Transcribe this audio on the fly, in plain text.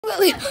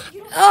really,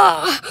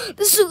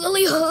 this is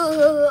really,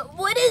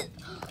 what is,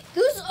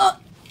 there's a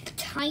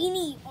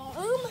tiny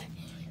arm?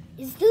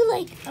 Is there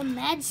like a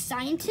mad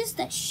scientist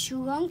that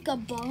shrunk a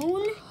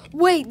bone?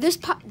 Wait,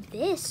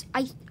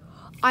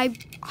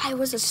 I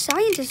was a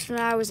scientist when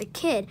I was a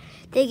kid.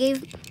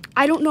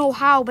 I don't know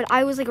how, but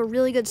I was like a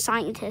really good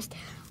scientist.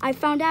 I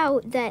found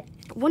out that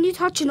when you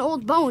touch an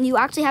old bone, you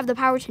actually have the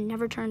power to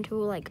never turn to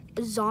like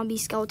a zombie,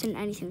 skeleton,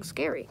 anything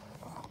scary.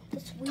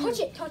 Touch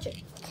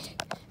it.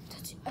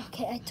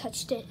 Okay, I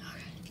touched it.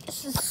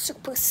 This is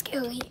super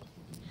scary.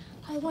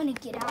 I want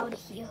to get out of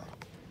here.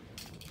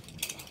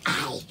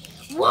 I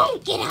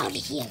won't get out of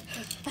here.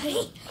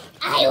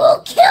 I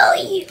will kill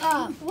you.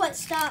 What?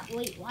 Stop.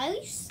 Wait, why are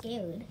you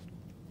scared?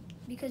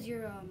 Because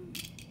you're a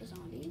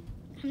zombie.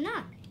 I'm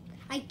not.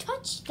 I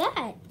touched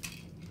that.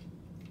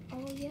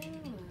 Oh yeah.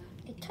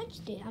 I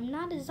touched it. I'm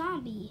not a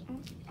zombie.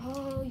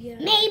 Oh yeah.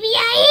 Maybe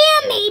I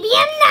am. Maybe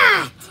I'm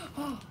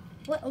not.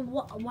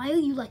 What? Why are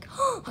you like?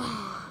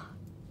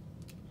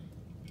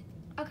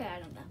 Okay, I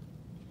don't know.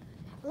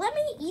 Let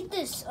me eat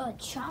this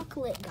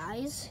chocolate,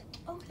 guys.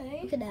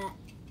 Okay. Look at that.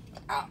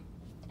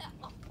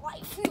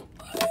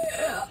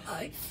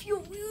 I feel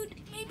weird.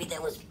 Maybe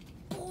there was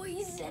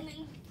poison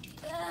in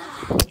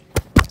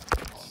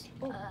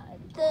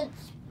the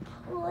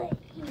plate.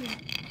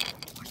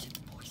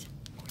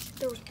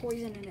 There was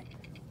poison in it.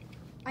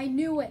 I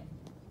knew it.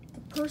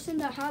 The person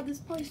that had this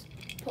place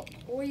put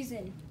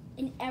poison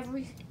in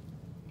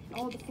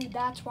all the food.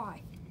 That's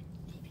why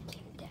they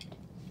became dead.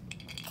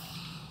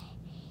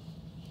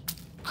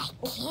 I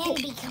can't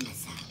become a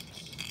zombie.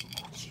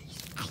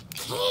 I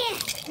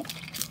can't.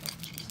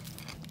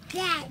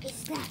 That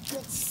is not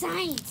good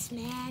science,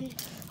 man.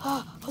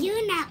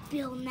 You're not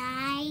Bill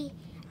Nye.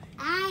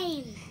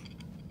 I'm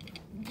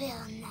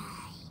Bill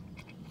Nye.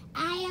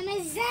 I am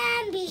a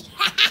zombie.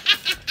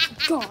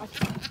 God.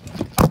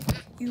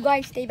 You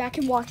guys stay back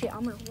and watch it.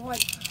 I'm gonna run.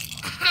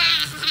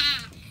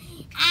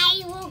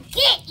 I will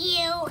get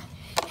you.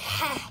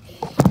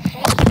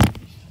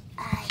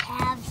 I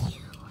have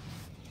you.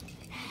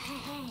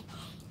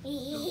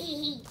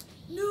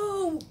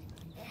 No.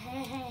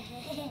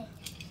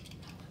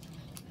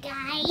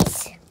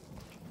 Guys,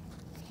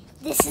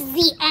 this is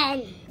the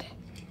end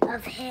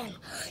of him.